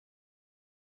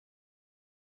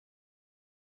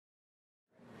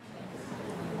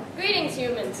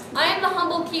humans. I am the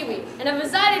humble Kiwi, and have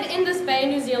resided in this bay in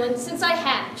New Zealand since I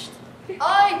hatched.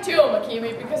 I too am a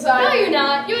Kiwi because I... No, you're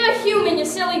not. You're a human, you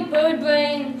silly bird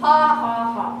brain. Ha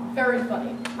ha ha. Very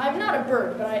funny. I'm not a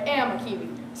bird, but I am a Kiwi.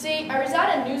 See, I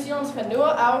reside in New Zealand's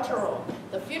Whenua Aotearoa,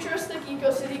 the futuristic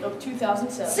eco-city of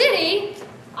 2007. City?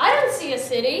 I don't see a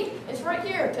city. It's right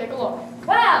here. Take a look.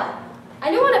 Wow.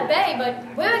 I know on a bay, but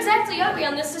where exactly are we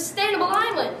on this sustainable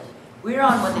island? We're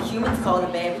on what the humans call the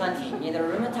Bay of Plenty, near the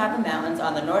Rutgers Mountains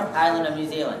on the North Island of New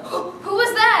Zealand. Who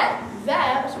was that?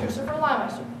 That is Christopher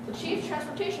Limeister, the chief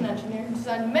transportation engineer who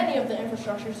designed many of the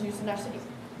infrastructures used in our city.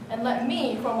 And let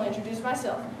me formally introduce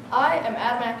myself. I am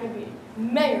Adam Akabidi,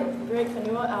 mayor of the great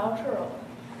Whenua Aotearoa.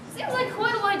 Seems like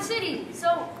quite a large city.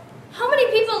 So, how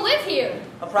many people live here?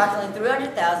 Approximately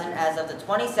 300,000 as of the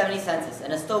 2070 census,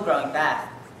 and is still growing fast.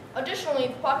 Additionally,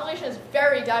 the population is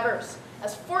very diverse,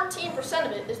 as 14%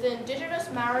 of it is the indigenous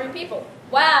Maori people.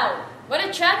 Wow, what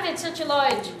attracted such a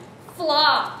large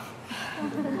flock?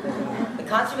 The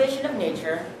conservation of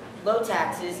nature, low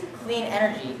taxes, clean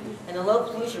energy, and the low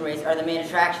pollution rates are the main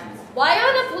attractions. Why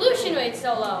are the pollution rates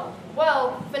so low?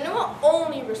 Well, Whenua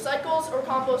only recycles or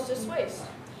composts its waste.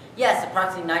 Yes,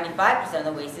 approximately 95% of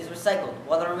the waste is recycled,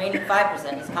 while the remaining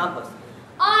 5% is composted.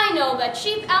 I know that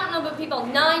sheep outnumber people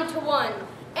 9 to 1,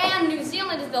 and New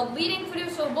Zealand is the leading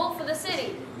producer of wool for the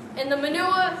city. And the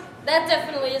manure, that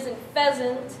definitely isn't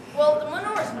pheasant. Well, the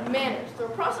manure is managed through a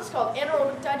process called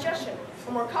anaerobic digestion,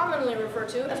 or more commonly referred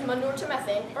to as manure to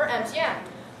methane, or MTM.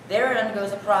 There it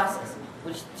undergoes a process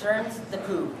which turns the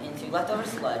poop into leftover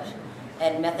sludge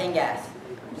and methane gas.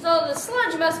 So the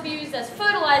sludge must be used as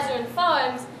fertilizer in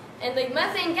farms, and the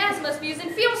methane gas must be used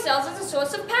in fuel cells as a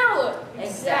source of power.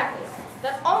 Exactly.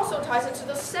 That also ties into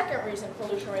the second reason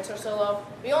pollution rates are so low.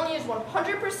 We only use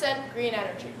 100% green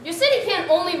energy. Your city can't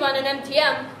only run an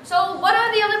MTM, so what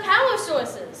are the other power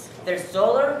sources? There's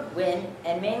solar, wind,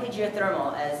 and mainly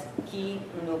geothermal as key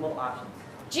renewable options.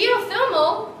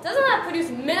 Geothermal? Doesn't that produce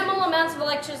minimal amounts of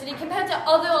electricity compared to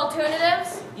other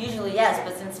alternatives? Usually yes,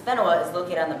 but since Whenua is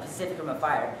located on the Pacific Rim of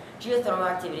Fire, geothermal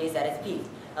activity is at its peak,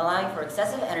 allowing for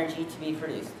excessive energy to be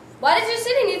produced. Why does your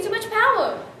city need so much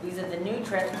power? Because of the new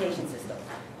transportation system,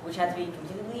 which had to be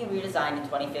completely redesigned in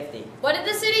 2050. What did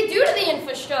the city do to the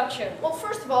infrastructure? Well,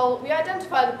 first of all, we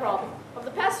identified the problem. Over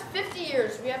the past 50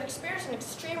 years, we have experienced an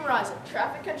extreme rise in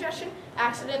traffic congestion,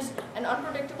 accidents, and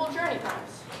unpredictable journey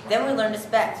times. Then we learned the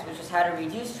specs, which was how to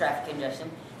reduce traffic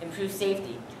congestion, improve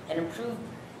safety, and improve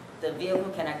the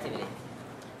vehicle connectivity.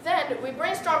 Then we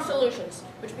brainstormed solutions,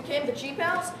 which became the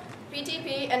GPALs,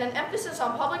 PTP, and an emphasis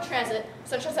on public transit,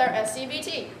 such as our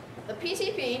SCVT. The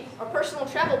PTP, our personal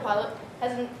travel pilot,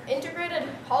 has an integrated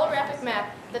holographic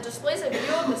map that displays a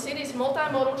view of the city's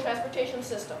multimodal transportation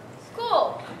system.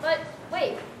 Cool, but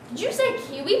wait, did you say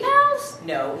Kiwi Pals?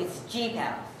 No, it's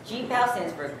GPAL. GPAL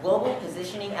stands for Global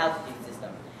Positioning Altitude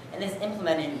System, and is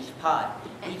implemented in each pod.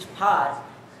 Each pod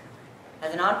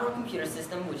has an onboard computer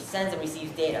system which sends and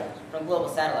receives data from global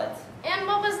satellites. And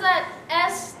what was that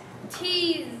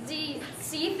STZC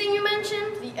thing you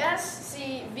mentioned? The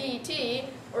SCVT,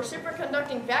 or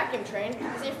Superconducting Vacuum Train,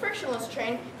 is a frictionless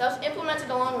train that was implemented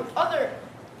along with other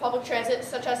public transit,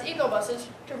 such as eco-buses,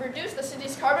 to reduce the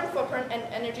city's carbon footprint and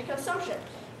energy consumption.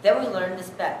 Then we learned the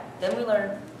spec. Then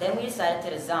we decided to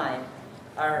design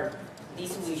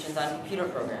these solutions on a computer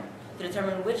program to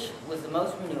determine which was the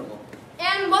most renewable.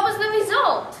 And what was the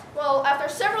result? Well, after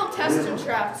several tests and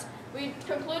drafts, we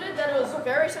concluded that it was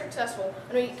very successful,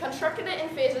 and we constructed it in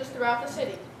phases throughout the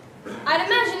city. I'd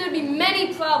imagine there'd be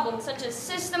many problems, such as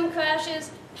system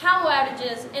crashes, power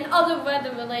outages, and other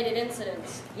weather-related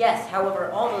incidents. Yes, however,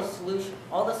 all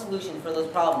the solutions for those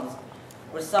problems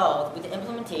were solved with the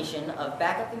implementation of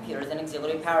backup computers and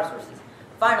auxiliary power sources.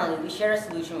 Finally, we shared a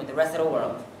solution with the rest of the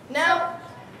world. Now,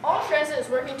 all transit is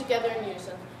working together in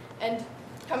unison, and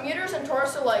commuters and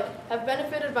tourists alike have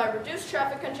benefited by reduced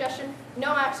traffic congestion,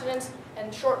 no accidents,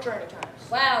 and short journey times.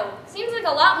 Wow, seems like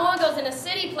a lot more goes into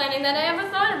city planning than I ever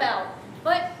thought about.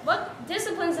 But what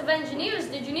disciplines of engineers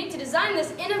did you need to design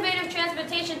this innovative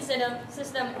transportation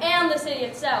system and the city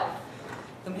itself?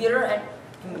 Computer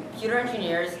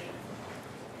engineers,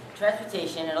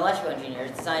 transportation, and electrical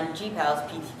engineers designed GPALs,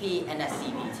 PTP, and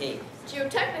SCVT.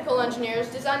 Geotechnical engineers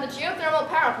designed the geothermal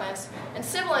power plants, and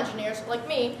civil engineers, like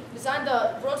me, designed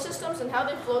the road systems and how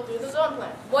they flow through the zone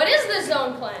plan. What is the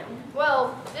zone plan?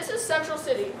 Well, this is Central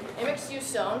City, a mixed-use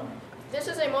zone. This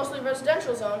is a mostly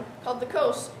residential zone called the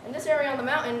Coast, and this area on the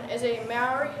mountain is a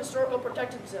Maori historical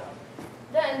protected zone.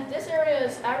 Then, this area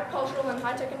is agricultural and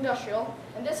high-tech industrial,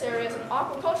 and this area is an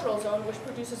aquacultural zone which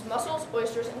produces mussels,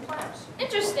 oysters, and clams.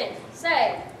 Interesting.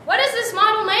 Say, what is this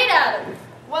model made out of?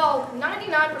 Well,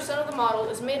 99% of the model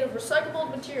is made of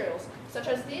recyclable materials, such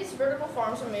as these vertical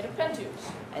farms are made of pen tubes.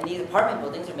 And these apartment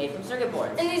buildings are made from circuit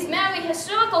boards. And these merry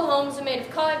historical homes are made of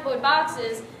cardboard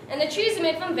boxes, and the trees are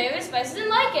made from various spices and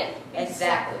lichen.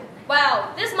 Exactly.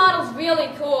 Wow, this model's really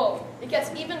cool. It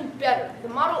gets even better. The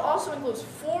model also includes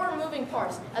 4 moving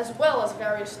parts, as well as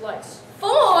various lights. 4?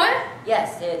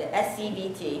 Yes, the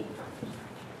SCVT,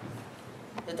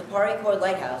 the Tapari Core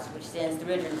Lighthouse, which stands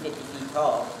 350 feet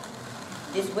tall,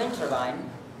 this wind turbine,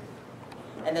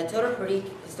 and the Totapuri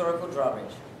Historical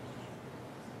Drawbridge.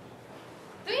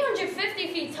 350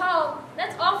 feet tall?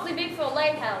 That's awfully big for a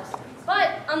lighthouse.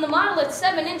 But on the model it's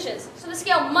 7 inches, so the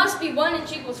scale must be 1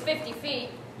 inch equals 50 feet.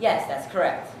 Yes, that's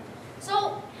correct.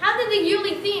 So, how did the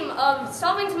yearly theme of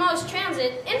solving tomorrow's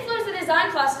transit influence the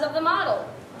design process of the model?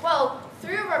 Well,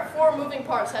 3 of our 4 moving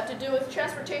parts have to do with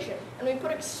transportation, and we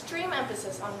put extreme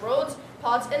emphasis on roads,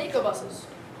 pods, and ecobuses.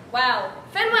 Wow,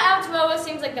 Whenua Aotearoa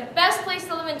seems like the best place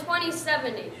to live in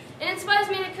 2070. It inspires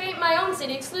me to create my own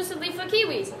city exclusively for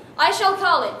Kiwis. I shall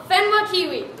call it Whenua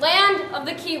Kiwi, land of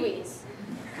the Kiwis.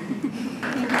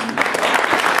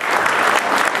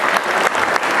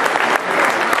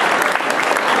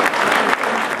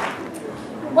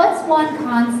 What's one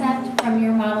concept from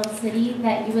your model city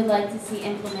that you would like to see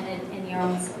implemented in your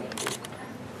own city?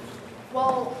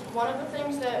 Well, one of the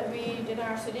things that we did in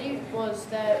our city was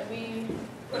that we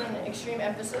put an extreme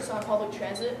emphasis on public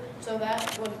transit, so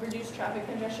that would reduce traffic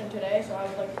congestion today, so I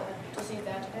would like to see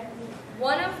that today.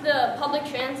 One of the public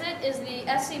transit is the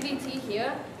SCVT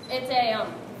here. It's a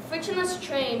frictionless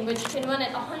train which can run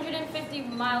at 150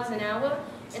 miles an hour,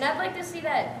 and I'd like to see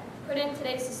that put in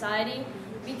today's society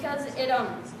because it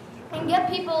can get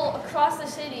people across the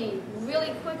city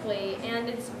really quickly, and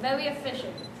it's very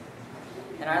efficient.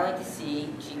 And I like to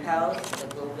see GPALs, the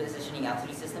Global Positioning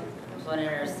Altitude System,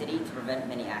 implemented in our city to prevent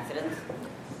many accidents.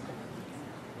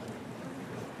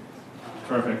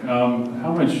 Terrific. How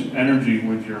much energy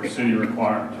would your city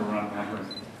require to run Rutgers?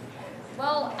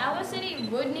 Well, our city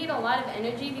would need a lot of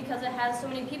energy because it has so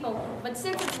many people, but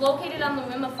since it's located on the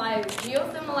rim of fire,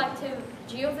 geothermal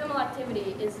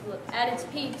activity is at its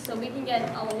peak, so we can get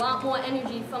a lot more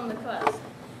energy from the crust.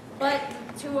 But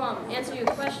to answer your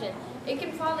question, it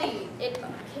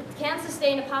can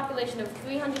sustain a population of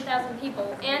 300,000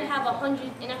 people and have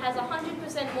it has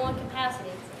 100% more capacity,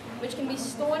 which can be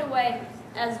stored away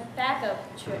as backup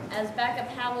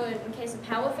power in case of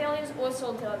power failures or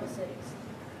sold to other cities.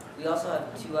 We also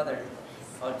have 2 other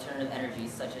alternative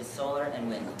energies, such as solar and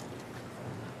wind.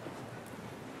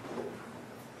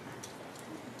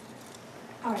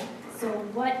 All right, so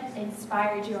what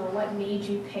inspired you or what made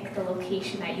you pick the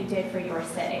location that you did for your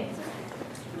city?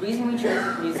 The reason we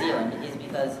chose New Zealand is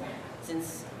because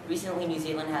since recently New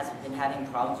Zealand has been having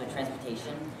problems with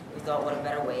transportation, we thought what a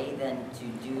better way than to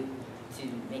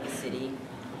make a city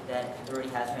that already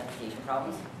has transportation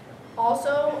problems.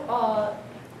 Also,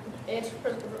 it's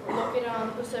located on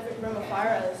the Pacific Rim of Fire,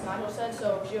 as Nigel said,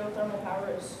 so geothermal power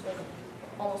is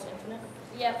almost infinite.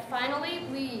 Yeah, finally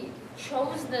we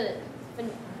chose the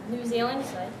New Zealand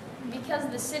site because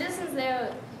the citizens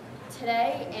there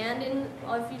today and in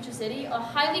our future city are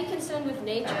highly concerned with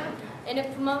nature, and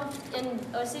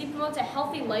our city promotes a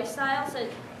healthy lifestyle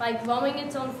by growing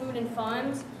its own food and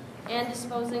farms and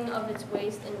disposing of its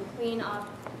waste in clean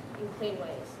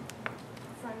ways.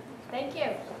 Thank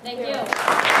you. Thank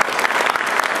you.